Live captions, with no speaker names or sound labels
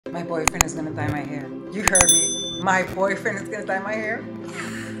My boyfriend is gonna dye my hair. You heard me. My boyfriend is gonna dye my hair.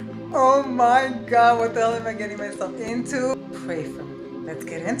 Oh my God, what the hell am I getting myself into? Pray for me. Let's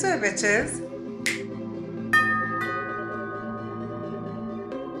get into it, bitches.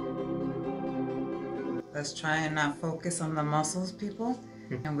 Let's try and not focus on the muscles, people,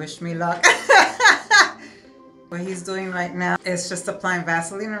 and wish me luck. What he's doing right now is just applying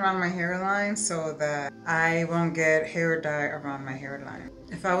Vaseline around my hairline so that I won't get hair dye around my hairline.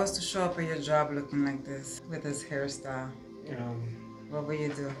 If I was to show up at your job looking like this with this hairstyle, what would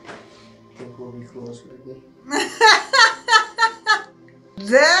you do? I think we'll be close with it.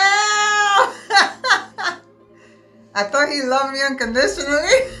 Damn! I thought he loved me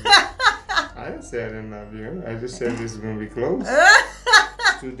unconditionally. I didn't say I didn't love you. I just said this is gonna be close.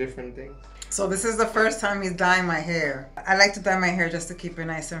 It's two different things. So this is the first time he's dyeing my hair. I like to dye my hair just to keep it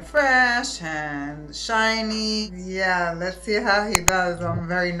nice and fresh and shiny. Yeah, let's see how he does. I'm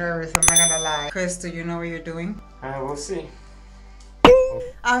very nervous, I'm not gonna lie. Chris, do you know what you're doing? We'll see.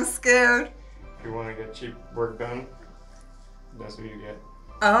 I'm scared. If you want to get cheap work done, that's what you get.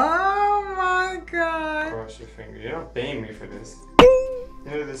 Oh my God. Cross your finger. You're not paying me for this. You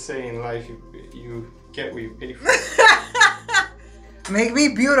know they say in life, you get what you pay for. Make me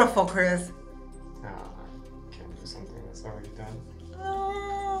beautiful, Chris. No, I can't do something that's already done.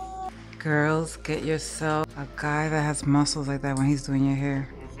 Girls, get yourself a guy that has muscles like that when he's doing your hair.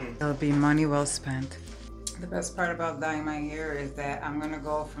 It'll be money well spent. The best part about dyeing my hair is that I'm gonna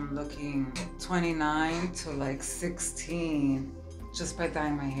go from looking 29 to like 16 just by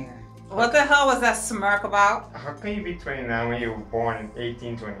dyeing my hair. What the hell was that smirk about? How can you be 29 when you were born in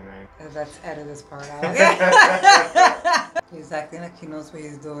 1829? Let's edit this part out, okay? He's acting like he knows what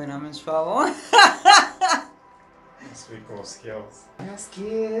he's doing. I'm in trouble. That's what we call skills. Your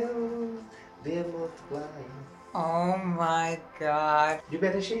skills, they're multiplying. Oh my God. You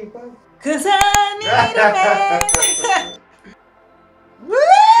better shape up. 'Cause I need a man. Woo!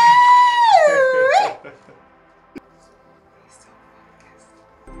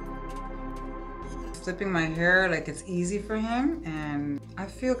 Flipping my hair like it's easy for him, and I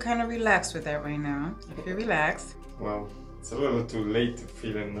feel kind of relaxed with that right now. I feel relaxed. Well, it's a little too late to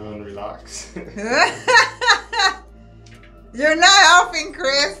feel non-relaxed. You're not helping,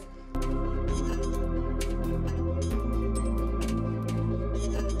 Chris.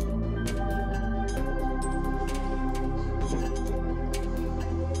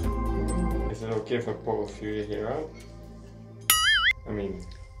 Is it okay if I pull a few of your hair out? I mean,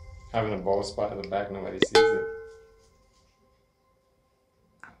 having a bald spot at the back, nobody sees it.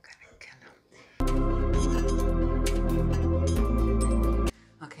 I'm gonna kill him.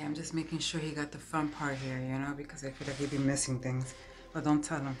 Okay, I'm just making sure he got the front part here, you know, because I feel like he'd be missing things. But don't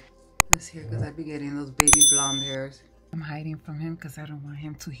tell him. This here, because I'd be getting those baby blonde hairs. I'm hiding from him because I don't want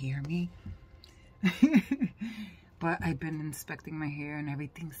him to hear me. But I've been inspecting my hair and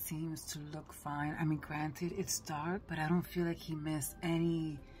everything seems to look fine. I mean, granted, it's dark, but I don't feel like he missed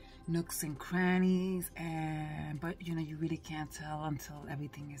any nooks and crannies, but you know, you really can't tell until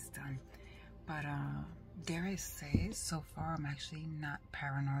everything is done. But dare I say, so far I'm actually not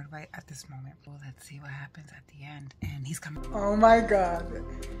paranoid right at this moment. Well, let's see what happens at the end. And he's coming. Oh my God,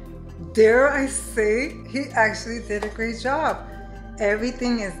 dare I say, he actually did a great job.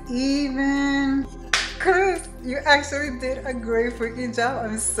 Everything is even. Chris, you actually did a great freaking job.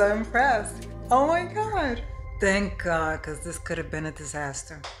 I'm so impressed. Oh my God. Thank God, because this could have been a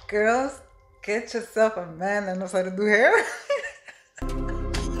disaster. Girls, get yourself a man that knows how to do hair.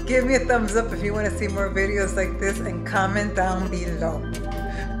 Give me a thumbs up if you want to see more videos like this and comment down below.